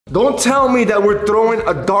Don't tell me that we're throwing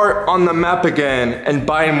a dart on the map again and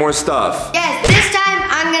buying more stuff. Yes, this time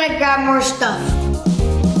I'm gonna grab more stuff.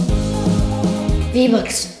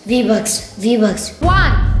 V-Bucks, V-Bucks, V-Bucks.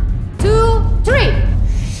 1, 2, 3.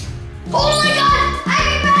 Oh my God!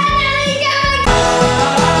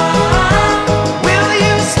 Will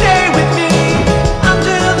you stay with me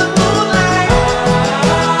under the moonlight?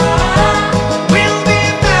 We'll be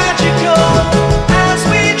magical as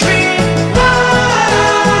we dream.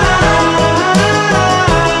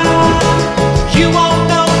 You won't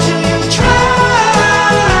know till you try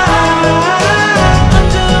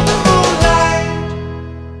under the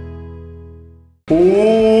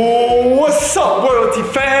moonlight. What's up, royalty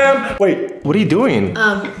fam? Wait, what are you doing?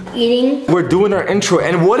 Eating. We're doing our intro,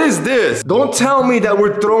 and what is this? Don't tell me that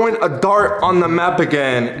we're throwing a dart on the map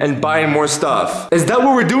again and buying more stuff. Is that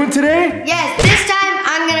what we're doing today? Yes, this time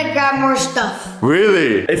I'm gonna grab more stuff.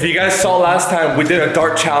 Really? If you guys saw last time, we did a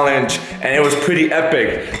dart challenge, and it was pretty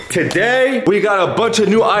epic. Today, we got a bunch of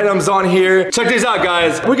new items on here. Check these out,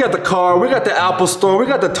 guys. We got the car, we got the Apple store, we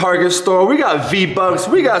got the Target store, we got V-Bucks,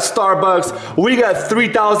 we got Starbucks, we got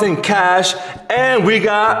 3,000 cash, and we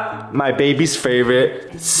got my baby's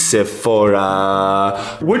favorite, Sephora.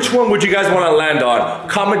 Which one would you guys want to land on?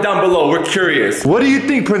 Comment down below, we're curious. What do you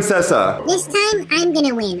think, Princessa? This time, I'm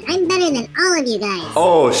gonna win. I'm better than all of you guys.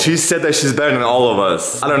 Oh, she said that she's better than all of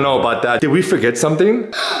us. I don't know about that. Did we forget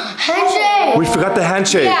something? Handshake! We forgot the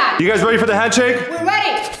handshake. Yeah. You guys ready for the handshake? We're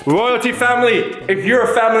ready. Royalty family, if you're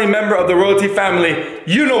a family member of the royalty family,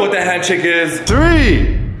 you know what the handshake is.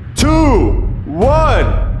 3, 2,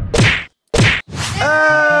 1.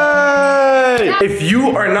 Hey! If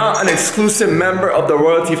you are not an exclusive member of the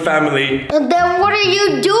royalty family, Then what are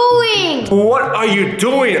you doing? what are you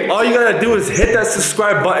doing? All you gotta do is hit that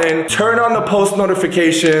subscribe button, turn on the post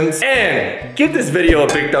notifications, and give this video a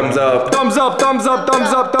big thumbs up. Thumbs up, thumbs up,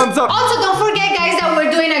 thumbs up, thumbs up. Also, don't forget, guys, that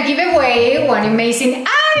we're doing a giveaway. One amazing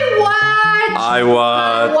iWatch.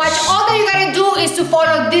 iWatch. All that you gotta do is to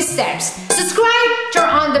follow these steps. Subscribe, turn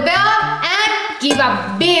on the bell, and give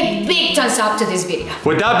a big, big thumbs up to this video.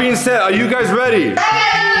 With that being said, are you guys ready?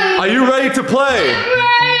 Are you ready to play?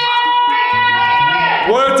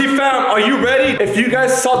 Royalty fam, are you ready? If you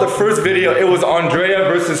guys saw the first video, it was Andrea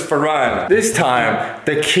versus Ferran. This time,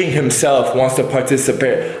 the king himself wants to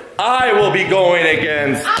participate. I will be going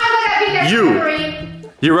against I'm gonna be the you. referee.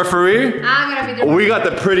 You referee? I'm gonna be the referee. We got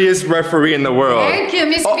the prettiest referee in the world. Thank you.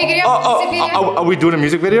 Music video. Music video. Are we doing a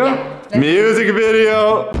music video? Yeah. Music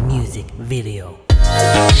video. Music video.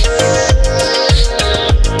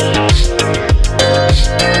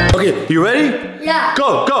 Okay, you ready? Yeah.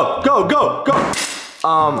 Go, go, go, go, go.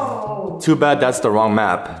 Too bad that's the wrong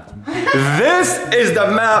map. This is the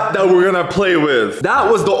map that we're gonna play with.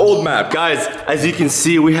 That was the old map. Guys, as you can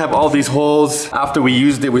see, we have all these holes. After we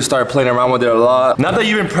used it, we started playing around with it a lot. Now that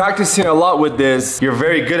you've been practicing a lot with this, you're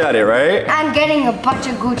very good at it, right? I'm getting a bunch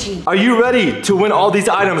of Gucci. Are you ready to win all these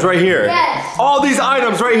items right here? Yes. All these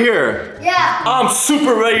items right here. Yeah. I'm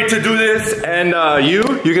super ready to do this. And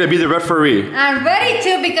you're gonna be the referee. I'm ready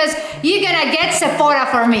to because you're gonna get Sephora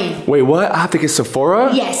for me. Wait, what? I have to get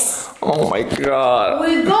Sephora? Yes. Oh my God.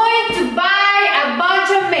 We're going to buy a bunch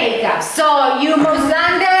of makeup. So you must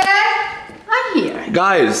land it. I'm here.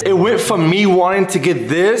 Guys, it went from me wanting to get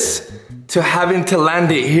this to having to land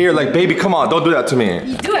it here. Like, baby, come on, don't do that to me.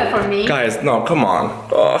 You do it for me. Guys, no, come on.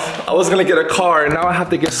 Ugh, I was gonna get a car and now I have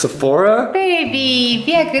to get Sephora? Baby,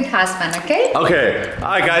 be a good husband, okay? Okay, all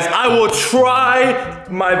right, guys, I will try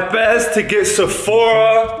my best to get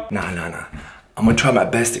Sephora. Nah. I'm gonna try my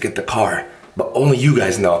best to get the car, but only you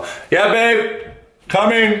guys know. Yeah, babe,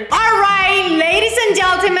 coming. All right, ladies and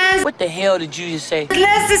gentlemen. What the hell did you just say?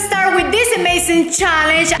 Let's start with this amazing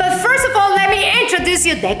challenge. But first of all, let me introduce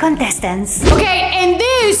you the contestants. Okay, in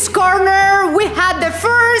this corner, we have the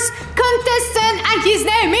first contestant, and his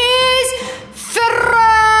name is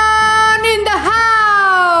Ferran in the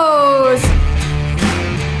house.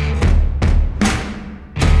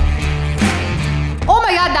 Oh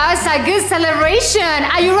my God, that was a good celebration.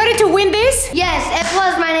 Are you ready to win this? Yes, and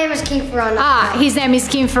plus my name is King Ferran. His name is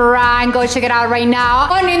King Ferran. Go check it out right now.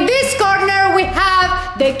 And in this corner, we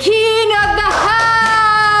have the king of the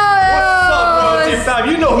house. What's up, royalty fam?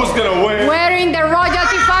 You know who's gonna win. Wearing the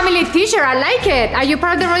royalty family t-shirt. I like it. Are you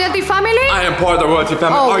part of the royalty family? I am part of the royalty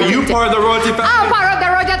family. Oh, Are you part of the royalty family? I'm part of the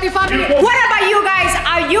royalty family. What about you guys?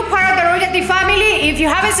 Are you part of the royalty family? If you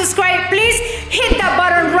haven't subscribed, please hit that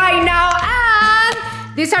button right now. And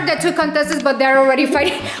these are the two contestants, but they're already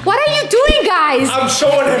fighting. What are you doing, guys? I'm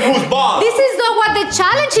showing him who's boss. This is not what the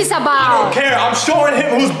challenge is I about. don't care. I'm showing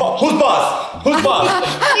him who's boss. Who's boss? Who's boss?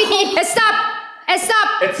 Stop.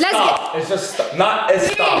 Stop. It's stop. It's just stop. Not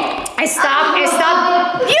it's stop.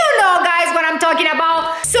 Stop. You know, guys, what I'm talking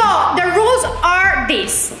about. So the rules are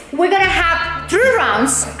this. We're gonna have 3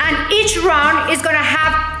 rounds, and each round is gonna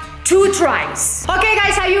have 2 tries. Okay,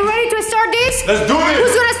 guys, are you ready to start this? Let's do this.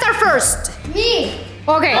 Who's gonna start first? Me.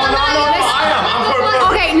 Okay. No, I am. I'm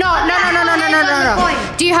first. Okay, no.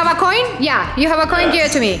 Do you have a coin? Yeah, you have a coin. Give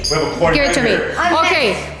it to me. We have a coin Give it to right me. here.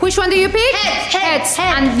 Okay, which one do you pick? Heads.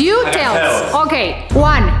 And you I got tails. tails. Okay,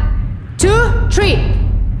 1, 2, 3.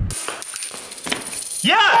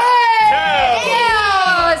 Yes!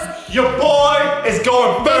 Yes! Your boy is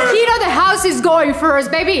going The first. kid of the house is going first,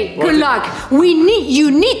 baby. What? Good luck. You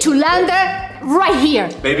need to land there right here.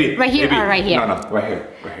 Baby. Right here or right here? No, right here.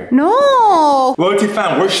 Right here. No. Royalty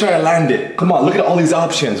fam, where should I land it? Come on, look at all these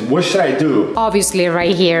options. What should I do? Obviously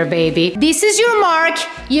right here, baby. This is your mark.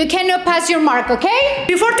 You cannot pass your mark, okay?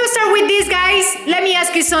 Before to start with this, guys, let me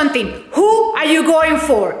ask you something. Who are you going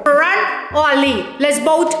for? Ferran or Ali? Let's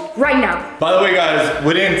vote right now. By the way, guys,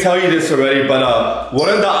 we didn't tell you this already, but one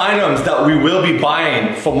of the items that we will be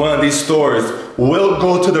buying from one of these stores will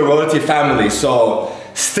go to the Royalty family. So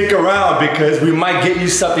stick around because we might get you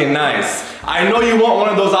something nice. I know you want one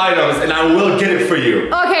of those items and I will get it for you.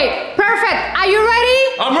 Okay, perfect. Are you ready?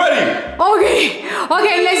 I'm ready.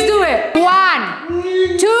 Okay, let's do it.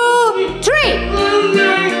 1, 2, 3.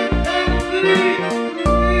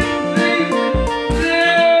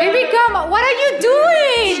 Baby, come on. What are you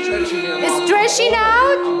doing? Stretching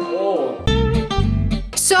out?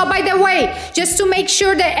 So by the way, just to make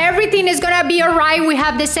sure that everything is gonna be alright, we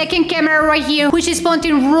have the second camera right here, which is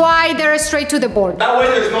pointing right there straight to the board. That way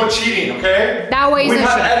there's no cheating, okay? That way we there's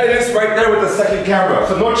have no evidence right there with the second camera,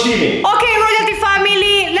 so no cheating. Okay, Royalty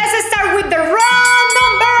family, let's start with the round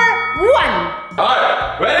number 1.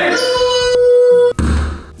 Alright, ready?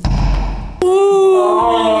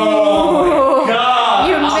 Ooh. God,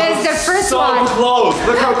 You I missed was the first so one. close.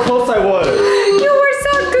 Look how close I was. You were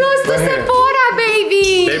so close to Right here. Sephora,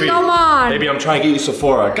 baby. Come on. Baby, I'm trying to get you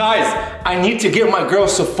Sephora. Guys, I need to get my girl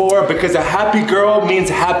Sephora because a happy girl means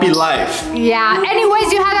happy life. Yeah,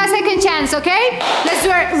 anyways, you have a second chance, okay? Let's do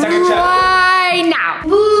it Second chance. right now.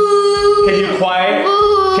 Can you quiet?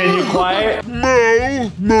 Can you quiet?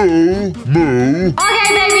 Okay,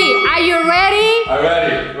 baby, are you ready? I'm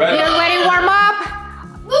ready. You're ready, warm up?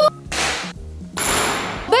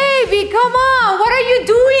 Baby, come on, what are you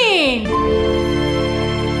doing?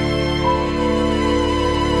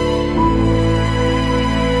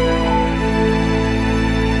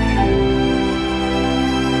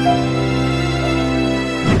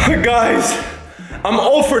 Guys, I'm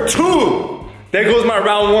 0 for 2. There goes my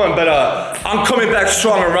round 1, but I'm coming back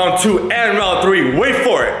strong in round 2 and round 3. Wait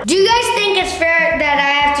for it. Do you guys think it's fair that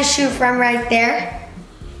I have to shoot from right there?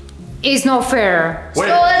 It's not fair. Wait.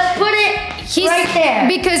 So let's put it right there.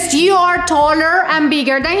 Because you are taller and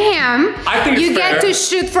bigger than him. I think it's you fair. get to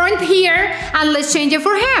shoot from here and let's change it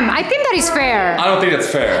for him. I think that is fair. I don't think that's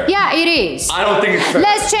fair. Yeah, it is. I don't think it's fair.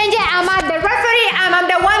 Let's change it. I'm the referee. I'm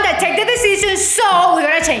the one that take the decision, so we're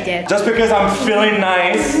gonna change it. Just because I'm feeling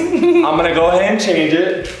nice, I'm gonna go ahead and change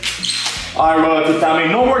it. All right, Royalty family,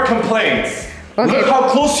 no more complaints. Okay. Look how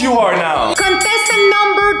close you are now. Contestant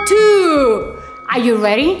number 2. Are you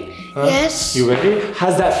ready? Yes. You ready?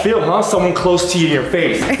 How's that feel, huh? Someone close to you in your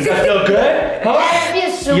face. Does that feel good? Huh? That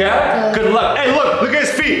feels super Yeah? good. Good luck. Hey, look at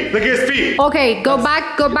his feet. Look at his feet. Okay, go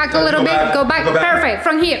back a little Go bit. back, Go back. go back. Perfect.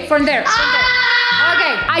 From here, from there.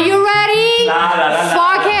 Okay, are you ready?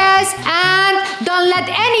 Focus and don't let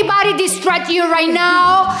anybody distract you right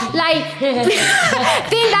now. Like,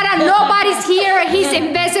 think that nobody's here. He's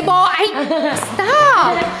invisible.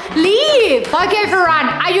 Stop. Leave. Okay, Ferran,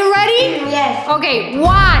 are you ready? Yes. Okay,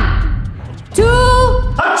 1, 2.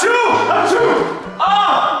 Achoo!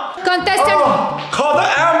 Ah! Contestant. Oh, call the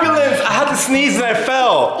ambulance. I had to sneeze and I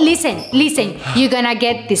fell. Listen. You're gonna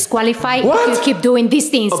get disqualified What? if you keep doing these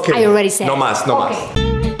things. Okay. I already said. No mas.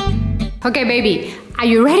 Okay, baby. Are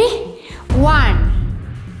you ready? 1,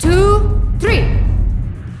 2, 3.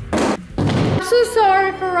 I'm so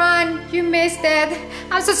sorry, Ferran. You missed it.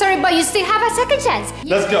 I'm so sorry, but you still have a second chance.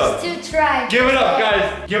 Let's go. To try. Give it up,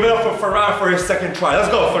 guys. Give it up for Ferran for his second try. Let's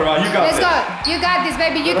go, Ferran. You got Let's this. go. You got this,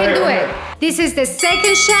 baby. You can do Right it. here. This is the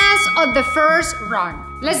second chance of the first round.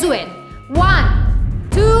 Let's do it. 1,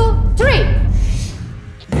 2, 3.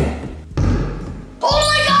 Oh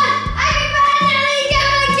my god! I finally got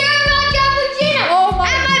my caramel cappuccino! Oh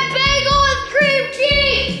my- And my bagel with cream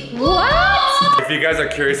cheese! What? If you guys are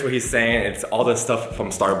curious what he's saying, it's all the stuff from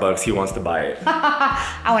Starbucks. He wants to buy it.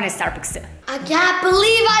 I want a Starbucks too. I can't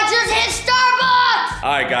believe I just hit Starbucks!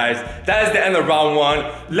 Alright guys, that is the end of round 1.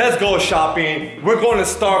 Let's go shopping. We're going to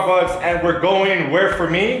Starbucks and we're going where for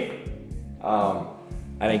me? I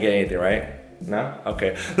didn't get anything, right? No?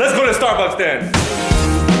 Okay. Let's go to Starbucks then.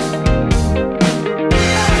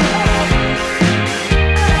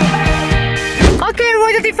 Okay,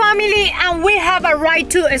 Royalty family, and we have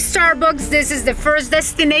arrived to a Starbucks. This is the first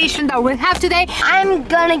destination that we have today. I'm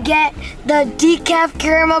gonna get the decaf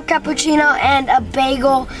caramel cappuccino and a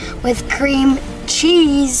bagel with cream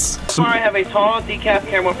cheese. I have a tall decaf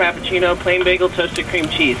caramel frappuccino, plain bagel, toasted cream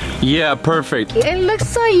cheese. Yeah, perfect. It looks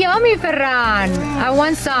so yummy, Ferran. I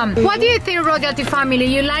want some. What do you think, Royalty family?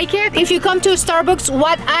 You like it? If you come to Starbucks,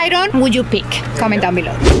 what item would you pick? Comment down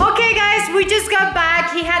below. Okay, guys, we just got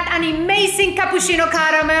back. He had an amazing cappuccino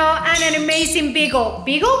caramel and an amazing bagel.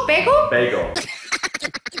 Bagel? Bagel? Bagel.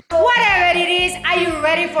 Whatever it is, are you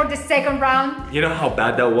ready for the second round? You know how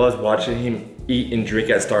bad that was watching him eat and drink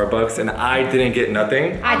at Starbucks and I didn't get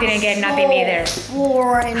nothing? I didn't get nothing either. Full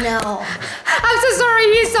right now. I'm so sorry,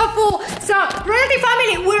 he's so full. So, Royalty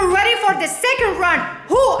family, we're ready for the second round.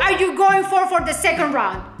 Who are you going for the second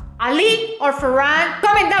round? Ali or Ferran?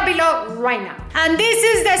 Comment down below right now. And this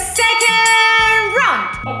is the second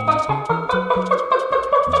round.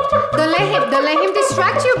 Don't let him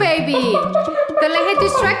distract you, baby. Don't let him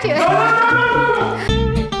distract you.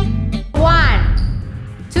 1,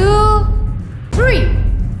 2, 3.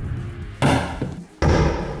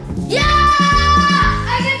 Yeah!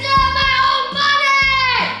 I can do my own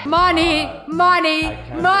money!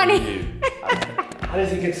 Money. How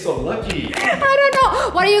does he get so lucky? I don't know.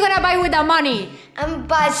 What are you gonna buy with that money? I'm gonna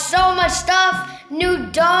buy so much stuff. New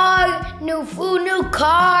dog, new food, new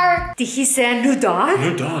car. Did he say a new dog?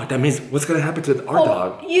 New dog. That means what's gonna happen to our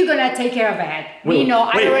dog? You're gonna take care of it. We know.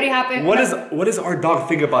 I already happened. What does our dog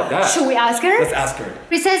think about that? Should we ask her? Let's ask her.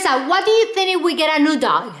 Princessa, what do you think if we get a new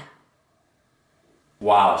dog?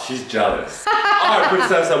 Wow, she's jealous. Alright,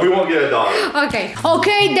 Princessa, we won't get a dog. Okay.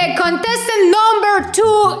 Okay, the contestant number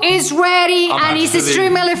 2 is ready and he's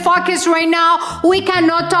extremely focused right now. We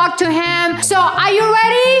cannot talk to him. So, are you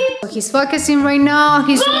ready? He's focusing right now.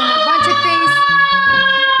 He's doing a bunch of things.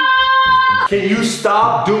 Can you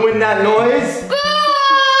stop doing that noise?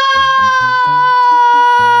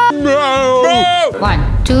 No!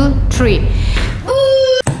 1, 2, 3.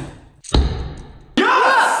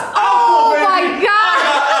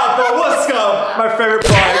 My favorite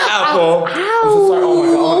product, Apple. I'm so sorry.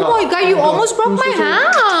 Oh my god. You almost broke my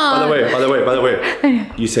hand. By the way,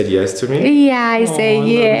 you said yes to me? Yeah, I say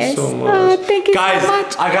yes. So much. Oh, thank you Guys, so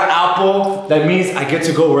much. I got Apple. That means I get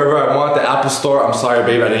to go wherever I want at the Apple store. I'm sorry,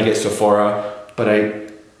 babe, I didn't get Sephora, but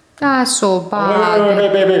That's so bad.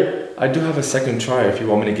 Wait, baby. I do have a second try if you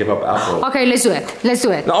want me to give up Apple. Okay, let's do it. Let's do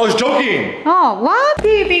it. No, I was joking. Oh, what?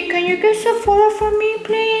 Baby, can you get Sephora for me,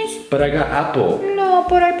 please? But I got Apple. No,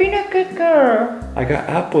 but I've been a good girl. I got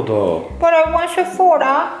Apple though. But I want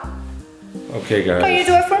Sephora. Okay, guys. Can you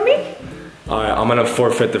do it for me? Alright, I'm gonna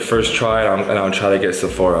forfeit the first try and I'll try to get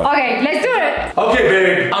Sephora. Okay, let's do it. Okay,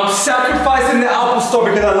 baby. I'm sacrificing the Apple store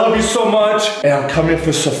because I love you so much. And I'm coming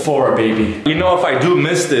for Sephora, baby. You know, if I do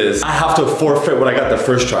miss this, I have to forfeit what I got the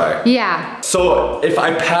first try. Yeah. So if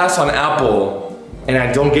I pass on Apple and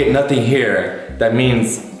I don't get nothing here, that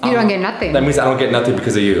means You don't get nothing. That means I don't get nothing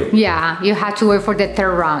because of you. Yeah, you have to wait for the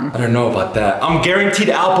third round. I don't know about that. I'm guaranteed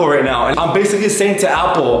Apple right now. And I'm basically saying to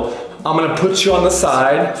Apple, I'm gonna put you on the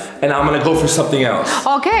side and I'm gonna go for something else.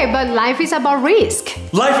 Okay, but life is about risk.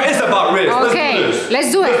 Life is about risk. Okay,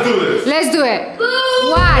 let's do it. Let's do this. Let's do it.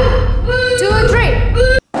 1, 2, 3.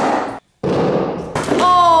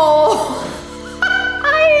 Oh!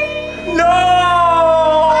 No!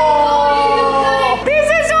 This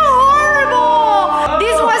is so horrible!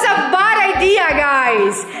 This was a bad idea,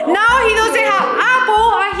 guys. Now he doesn't have Apple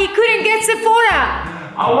and he couldn't get Sephora.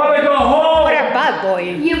 I wanna go home! What a bad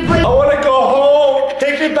boy. I wanna go home!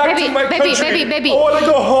 Take me back to my country! Baby. I wanna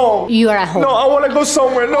go home! You are at home. No, I wanna go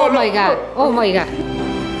somewhere! No, Oh no! my god. Oh my god.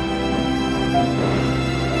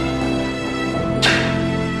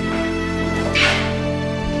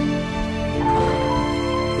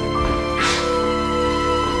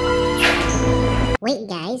 Wait,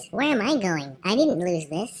 guys, where am I going? I didn't lose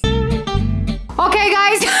this. Okay,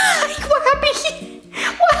 guys. What happened here?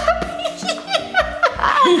 What happened here?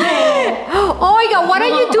 Oh my god, what are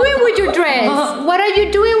you doing with your dress? What are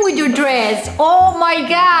you doing with your dress? Oh my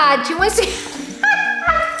god, she wants to...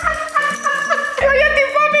 Royalty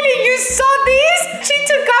family, you saw this? She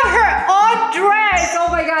took off her own dress. Oh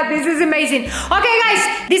my god, this is amazing. Okay, guys,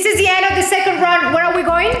 this is the end of the second round. Where are we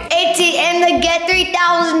going? ATM to get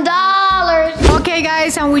 $3,000. Okay,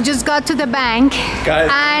 guys, and we just got to the bank. Guys,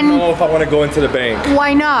 I and don't know if I want to go into the bank.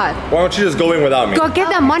 why not? Why don't you just go in without me? Go get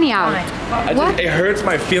the money out. It hurts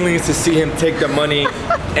my feelings to see him take the money,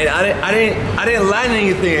 and I didn't land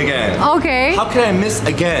anything again. Okay. How can I miss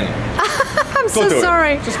again? I'm so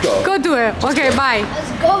sorry. Just go. Go do it. Okay, bye.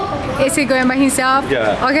 Let's go. Is he going by himself?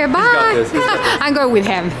 Yeah. Okay, He's bye. got this. He's got this. I'm going with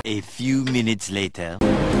him. A few minutes later.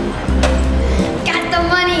 Got the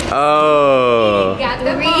money. Oh. Got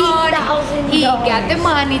the money. He got the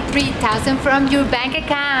money. 3,000 from your bank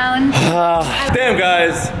account. Damn,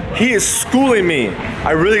 guys. He is schooling me.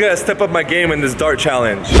 I really gotta step up my game in this dart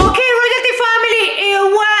challenge. Okay, royalty family.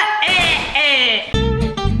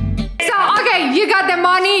 So, okay, you got the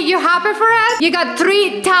money. You happy for it? You got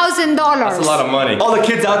 $3,000. That's a lot of money. All the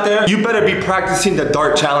kids out there, you better be practicing the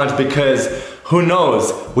dart challenge because who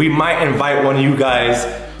knows? We might invite one of you guys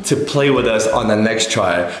to play with us on the next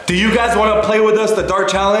try. Do you guys want to play with us the dart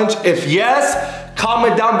challenge? If yes,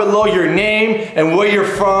 comment down below your name and where you're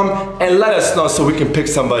from and let us know so we can pick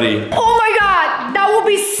somebody. Oh my God, that would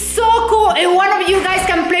be so cool if one of you guys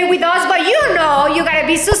can play with us, but you know, you gotta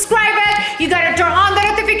be subscribed, you gotta turn on the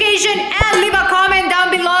notification and leave a comment down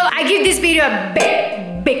below. I give this video a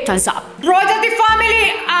big thumbs up. Royalty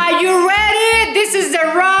family, are you ready? This is the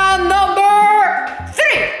round number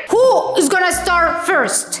 3. Who is gonna start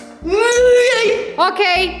first?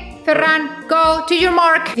 Okay, Ferran, go to your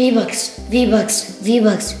mark. V-Bucks, V-Bucks,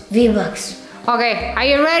 V-Bucks, V-Bucks. Okay, are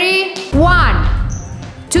you ready? 1,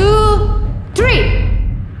 2, 3.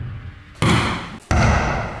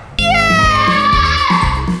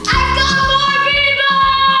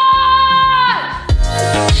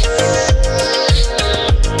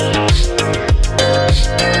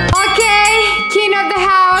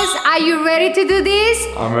 To do this?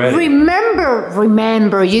 I'm ready.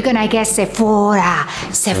 Remember, you're gonna get Sephora.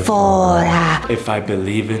 If I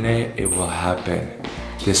believe in it, it will happen.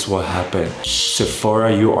 This will happen.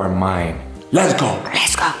 Sephora, you are mine. Let's go.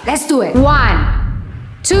 Let's do it.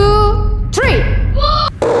 1, 2, 3.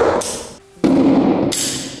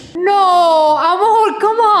 No, Amor,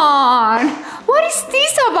 come on. What is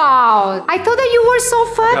this about? I thought that you were so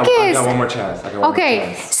focused. I got one more chance.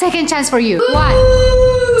 Okay, second chance for you. 1,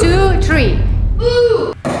 2, 3.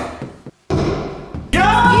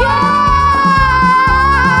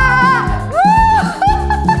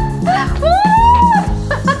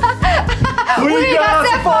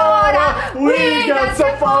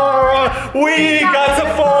 We got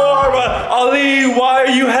Sephora. Ali, why are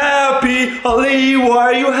you happy? Ali, why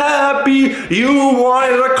are you happy? You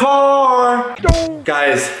wanted a car.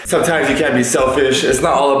 Guys, sometimes you can't be selfish. It's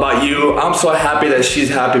not all about you. I'm so happy that she's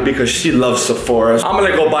happy because she loves Sephora. I'm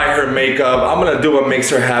gonna go buy her makeup. I'm gonna do what makes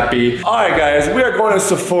her happy. All right, guys, we are going to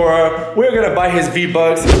Sephora. We're gonna buy his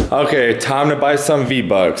V-Bucks. Okay, time to buy some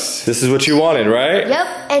V-Bucks. This is what you wanted, right? Yep,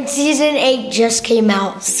 and season 8 just came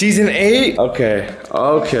out. Season 8? Okay,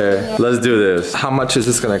 let's do this. How much is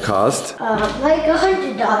this gonna cost? Like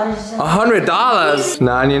 $100. $100?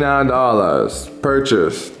 $99.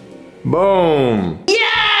 Purchase. Boom. Yeah,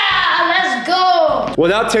 let's go. Well,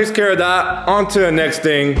 that takes care of that. On to the next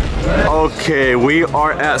thing. Okay, we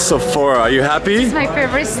are at Sephora. Are you happy? It's my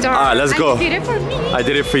favorite store. All right, let's go. You did it for me. I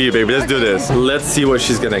did it for you, baby. Let's do this. Let's see what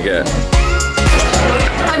she's gonna get.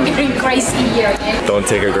 I'm getting crazy here. Don't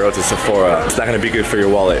take a girl to Sephora. It's not gonna be good for your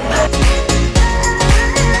wallet.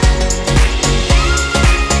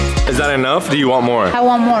 Is that enough? Do you want more? I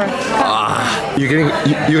want more. You're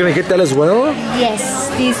gonna get that as well? Yes,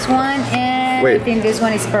 this one and Wait. I think this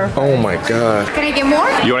one is perfect. Oh my God. Can I get more?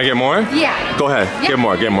 You wanna get more? Yeah. Go ahead. Yeah.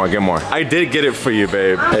 Get more. I did get it for you,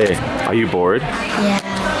 babe. Hey, are you bored?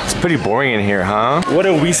 Yeah. It's pretty boring in here, huh? What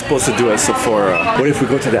are we supposed to do at Sephora? What if we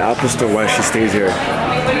go to the Apple store while she stays here?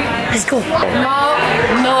 Let's go.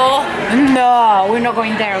 No, we're not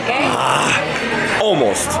going there, okay?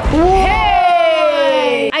 Almost.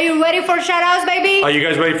 Hey! Are you ready for shoutouts, baby? Are you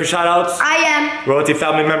guys ready for shoutouts? I am. Royalty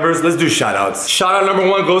family members, let's do shoutouts. Shoutout number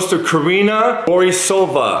 1 goes to Karina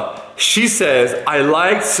Borisova. She says, I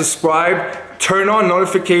liked, subscribed, turn on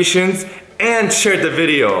notifications, and shared the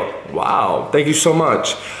video. Wow, thank you so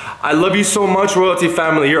much. I love you so much, Royalty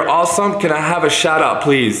family. You're awesome. Can I have a shout out,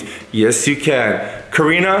 please? Yes, you can.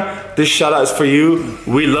 Karina, this shout out is for you.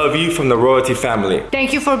 We love you from the Royalty family.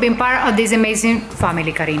 Thank you for being part of this amazing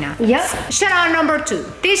family, Karina. Yep. Shout out number 2.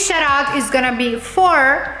 This shout out is gonna be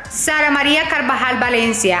for Sara Maria Carvajal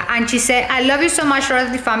Valencia. And she said, I love you so much,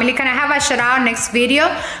 Royalty family. Can I have a shout out next video?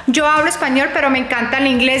 Yo hablo español, pero me encanta el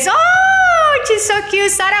inglés. Oh, she's so cute.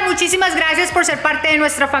 Sara, muchísimas gracias por ser parte de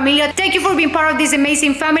nuestra familia. Thank you for being part of this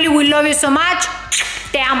amazing family. We love you so much.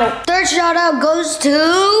 Te amo. Third shout out goes to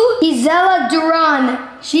Isela Duran.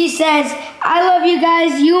 She says, I love you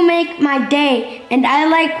guys, you make my day. And I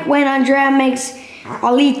like when Andrea makes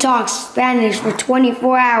Ali talk Spanish for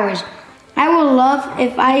 24 hours. I would love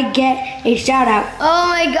if I get a shout out. Oh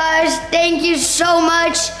my gosh, thank you so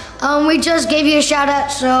much. We just gave you a shout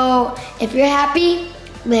out, so if you're happy,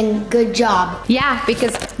 then good job. Yeah,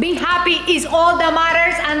 because being happy is all that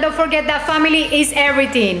matters, and don't forget that family is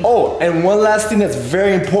everything. Oh, and one last thing that's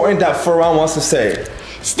very important that Farhan wants to say.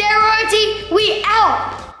 Stay royalty, we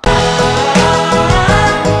out!